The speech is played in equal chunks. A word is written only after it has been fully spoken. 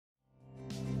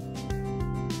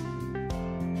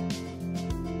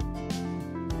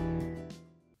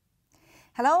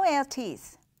Hello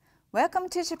LTs, welcome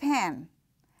to Japan.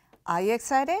 Are you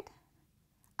excited?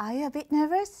 Are you a bit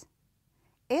nervous?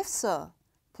 If so,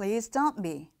 please don't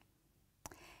be.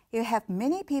 You have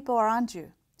many people around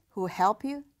you who help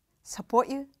you, support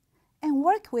you, and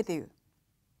work with you.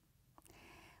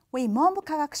 We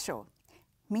Monbukagakusho,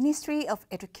 Ministry of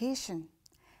Education,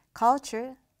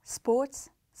 Culture, Sports,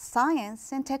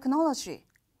 Science and Technology,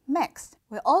 MEXT,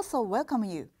 will also welcome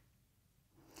you.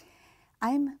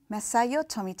 I'm Masayo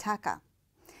Tomitaka,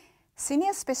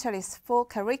 Senior Specialist for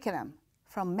Curriculum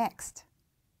from MEXT.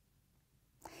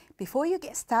 Before you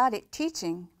get started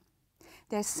teaching,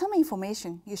 there's some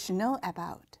information you should know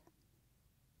about.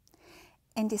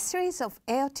 In this series of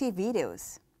ALT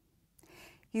videos,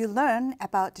 you learn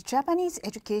about the Japanese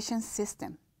education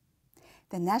system,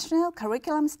 the national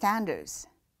curriculum standards,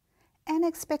 and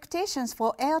expectations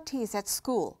for ALTs at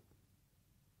school.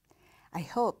 I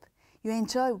hope you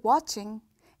enjoy watching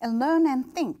and learn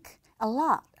and think a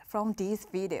lot from these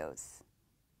videos.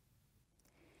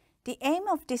 The aim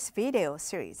of this video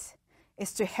series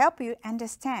is to help you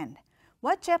understand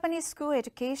what Japanese school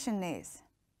education is.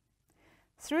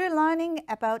 Through learning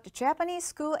about the Japanese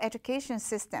school education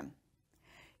system,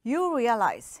 you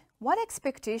realize what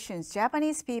expectations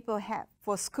Japanese people have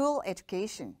for school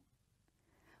education,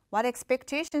 what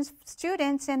expectations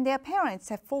students and their parents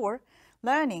have for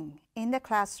learning in the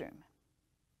classroom,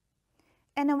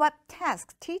 and what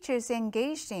tasks teachers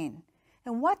engaged in,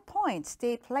 and what points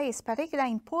they place particular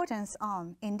importance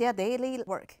on in their daily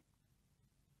work.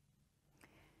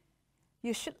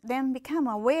 You should then become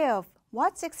aware of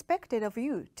what's expected of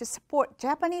you to support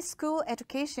Japanese school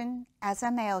education as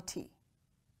an ALT.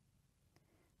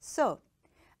 So,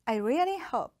 I really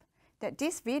hope that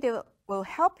this video will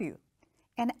help you,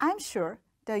 and I'm sure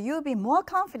that you'll be more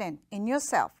confident in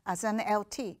yourself as an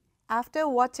LT after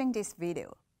watching this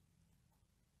video.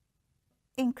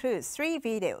 Includes 3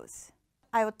 videos.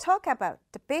 I will talk about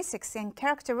the basics and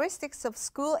characteristics of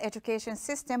school education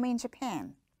system in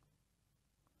Japan.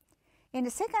 In the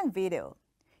second video,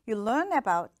 you learn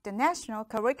about the national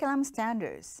curriculum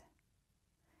standards.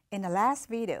 In the last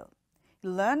video,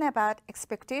 you learn about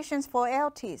expectations for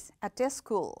LTs at their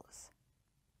schools.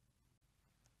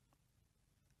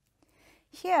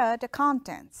 Here are the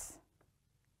contents.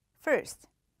 First,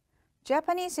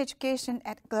 Japanese education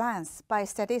at a glance by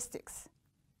statistics.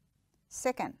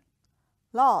 Second,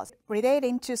 laws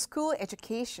relating to school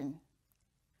education.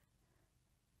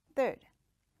 Third,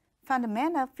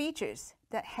 fundamental features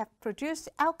that have produced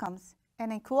outcomes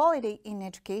and equality in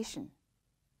education.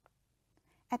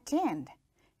 At the end,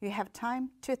 you have time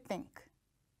to think.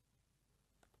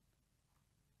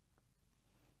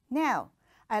 Now,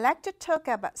 I'd like to talk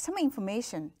about some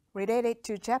information related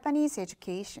to Japanese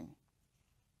education.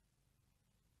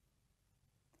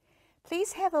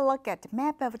 Please have a look at the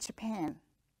map of Japan.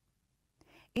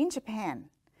 In Japan,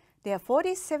 there are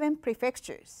 47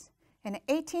 prefectures and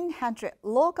 1,800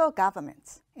 local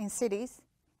governments in cities,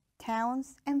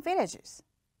 towns, and villages.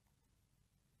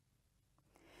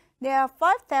 There are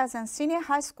 5,000 senior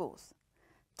high schools,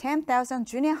 10,000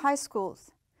 junior high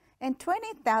schools, and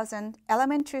 20,000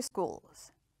 elementary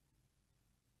schools.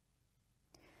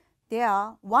 There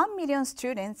are 1 million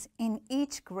students in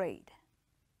each grade.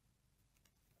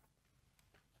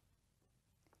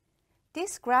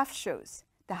 This graph shows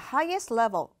the highest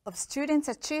level of students'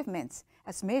 achievements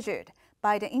as measured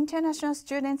by the International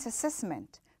Students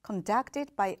Assessment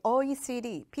conducted by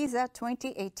OECD PISA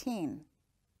 2018.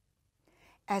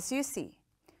 As you see,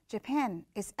 Japan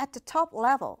is at the top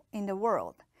level in the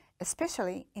world,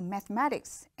 especially in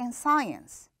mathematics and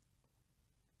science.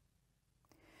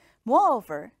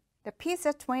 Moreover, the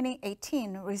PISA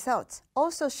 2018 results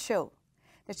also show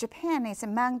that Japan is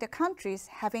among the countries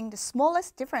having the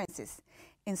smallest differences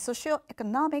in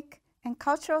socio-economic and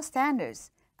cultural standards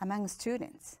among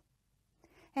students,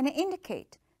 and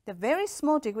indicate the very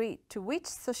small degree to which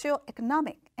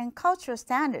socio-economic and cultural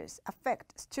standards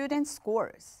affect students'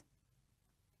 scores.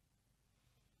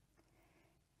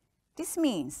 This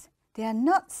means there are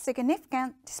not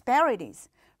significant disparities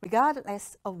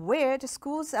regardless of where the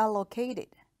schools are located,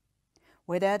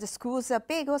 whether the schools are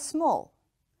big or small,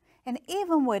 and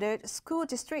even whether the school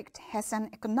district has an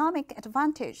economic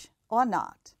advantage or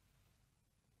not.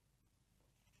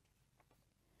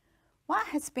 What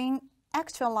has been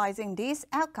actualizing these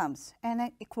outcomes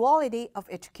and equality of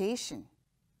education?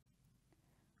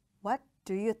 What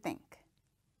do you think?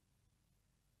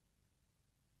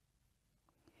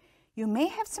 You may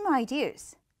have some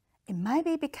ideas. It might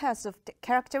be because of the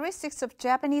characteristics of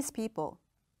Japanese people.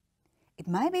 It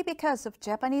might be because of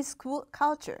Japanese school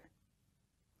culture.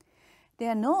 There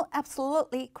are no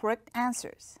absolutely correct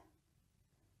answers.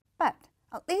 But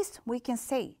at least we can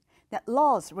say that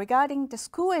laws regarding the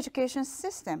school education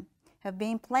system have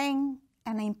been playing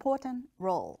an important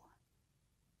role.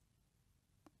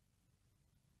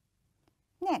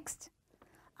 Next,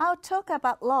 I'll talk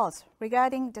about laws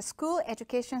regarding the school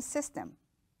education system.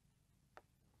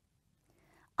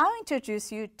 I'll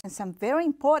introduce you to some very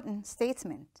important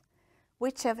statements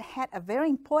which have had a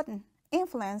very important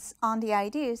influence on the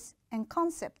ideas and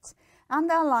concepts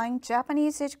underlying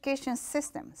Japanese education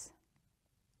systems.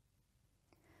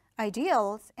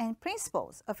 Ideals and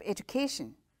principles of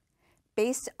education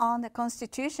based on the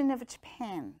Constitution of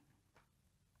Japan.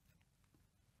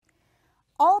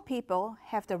 All people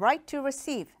have the right to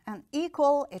receive an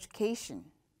equal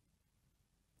education.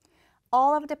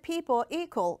 All of the people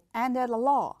equal under the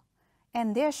law,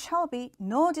 and there shall be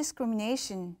no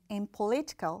discrimination in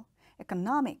political,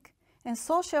 economic, and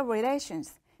social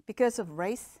relations because of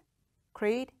race,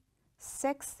 creed,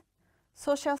 sex,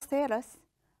 social status,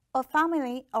 or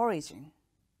family origin.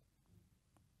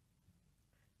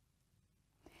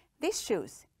 This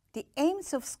shows the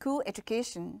aims of school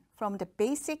education from the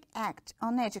Basic Act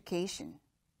on Education.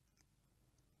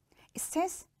 It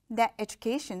says that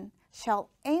education shall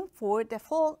aim for the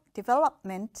full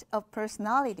development of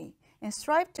personality and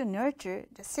strive to nurture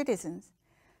the citizens,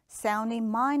 sound in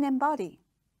mind and body,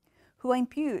 who are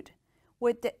imbued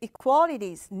with the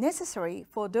equalities necessary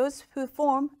for those who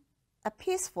form a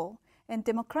peaceful and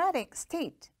democratic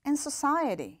state and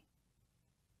society.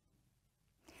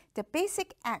 The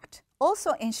Basic Act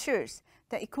also ensures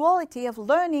the equality of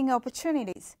learning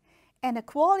opportunities and the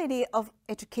quality of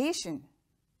education.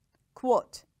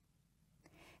 Quote,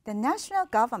 "The national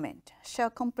government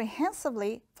shall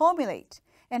comprehensively formulate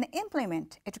and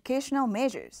implement educational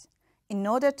measures in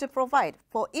order to provide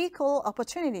for equal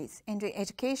opportunities in the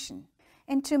education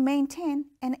and to maintain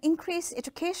and increase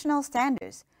educational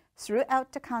standards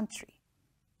throughout the country."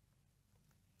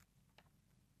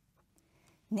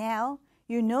 Now,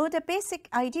 you know the basic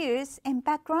ideas and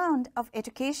background of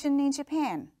education in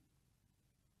Japan.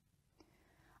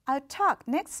 I'll talk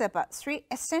next about 3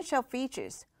 essential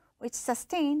features which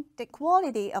sustain the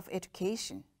quality of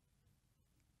education.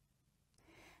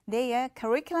 They are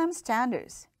curriculum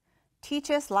standards,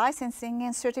 teachers' licensing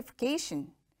and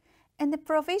certification, and the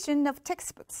provision of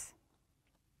textbooks.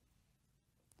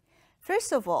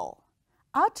 First of all,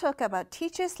 I'll talk about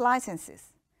teachers'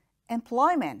 licenses,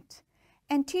 employment,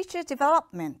 and teacher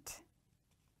development.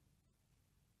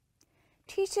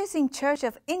 Teachers in charge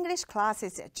of English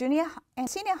classes at junior and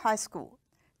senior high school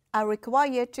are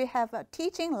required to have a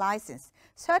teaching license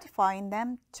certifying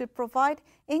them to provide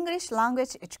English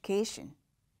language education.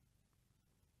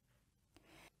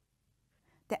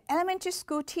 The elementary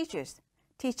school teachers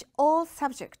teach all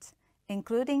subjects,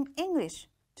 including English,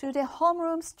 to the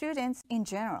homeroom students in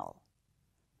general.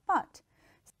 But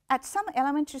at some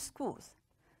elementary schools,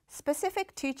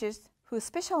 specific teachers who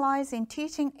specialize in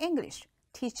teaching English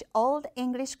teach all the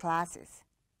English classes.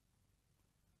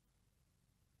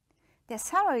 The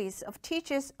salaries of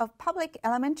teachers of public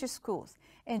elementary schools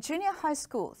and junior high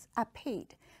schools are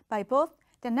paid by both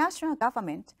the national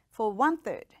government for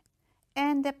 1/3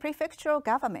 and the prefectural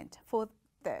government for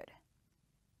 1/3.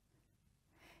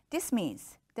 This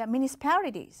means that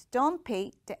municipalities don't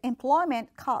pay the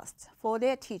employment costs for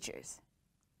their teachers.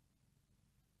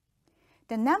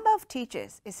 The number of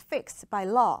teachers is fixed by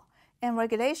law and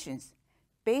regulations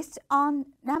based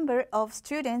on number of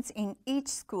students in each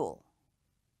school.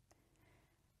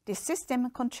 This system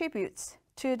contributes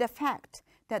to the fact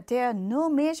that there are no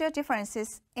major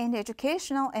differences in the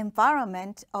educational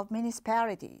environment of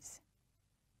municipalities.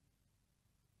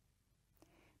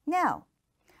 Now,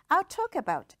 I'll talk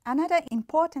about another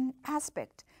important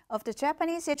aspect of the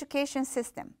Japanese education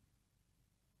system.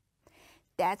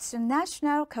 That's the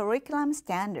national curriculum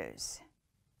standards.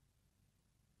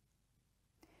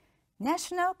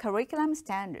 National curriculum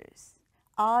standards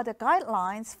are the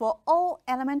guidelines for all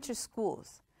elementary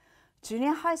schools,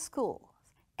 junior high schools,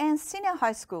 and senior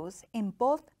high schools in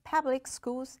both public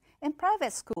schools and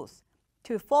private schools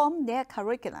to form their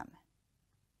curriculum.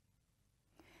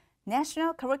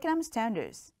 National curriculum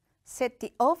standards set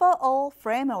the overall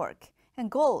framework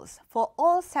and goals for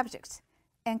all subjects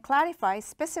and clarify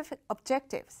specific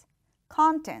objectives,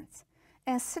 contents,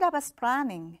 and syllabus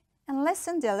planning and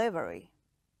lesson delivery.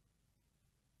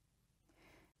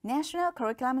 National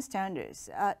curriculum standards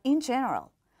are, in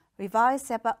general, revised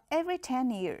about every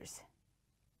 10 years.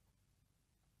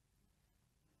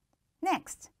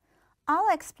 Next,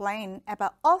 I'll explain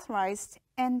about authorized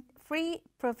and free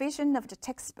provision of the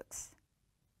textbooks.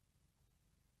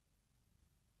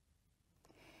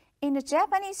 In the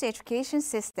Japanese education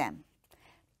system,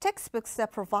 Textbooks are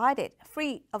provided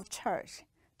free of charge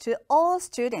to all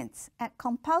students at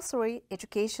compulsory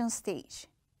education stage.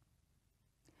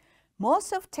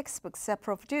 Most of textbooks are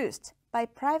produced by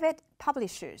private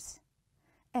publishers,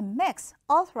 and MEX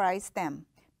authorizes them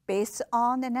based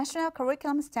on the national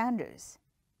curriculum standards.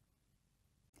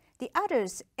 The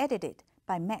others edited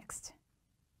by MEX.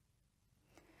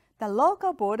 The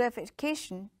local Board of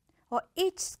Education or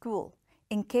each school,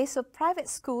 in case of private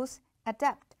schools,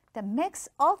 adapt the MEX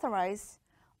authorized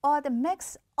or the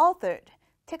MEX authored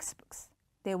textbooks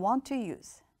they want to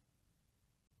use.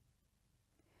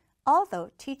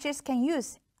 Although teachers can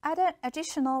use other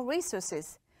additional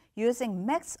resources using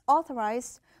MEX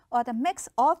authorized or the MEX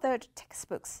authored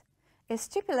textbooks is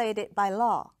stipulated by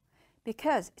law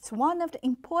because it's one of the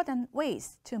important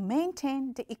ways to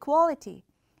maintain the equality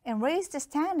and raise the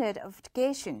standard of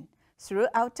education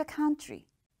throughout the country.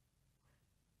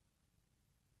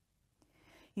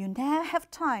 You now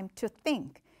have time to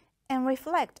think and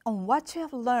reflect on what you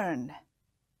have learned.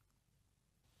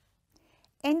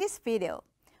 In this video,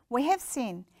 we have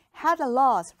seen how the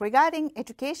laws regarding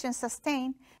education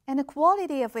sustain and the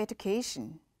quality of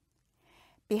education.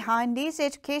 Behind these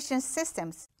education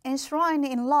systems enshrined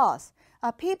in laws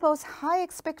are people's high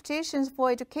expectations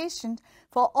for education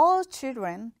for all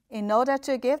children in order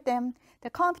to give them the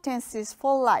competencies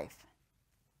for life.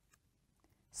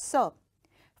 So,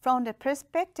 from the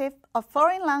perspective of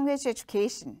foreign language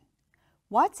education,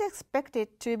 what's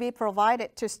expected to be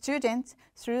provided to students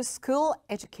through school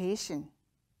education?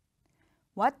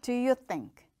 What do you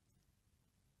think?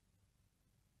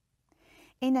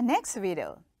 In the next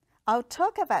video, I'll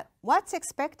talk about what's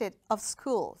expected of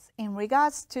schools in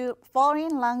regards to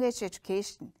foreign language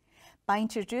education by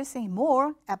introducing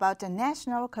more about the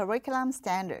national curriculum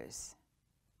standards.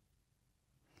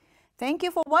 Thank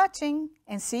you for watching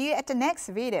and see you at the next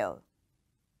video.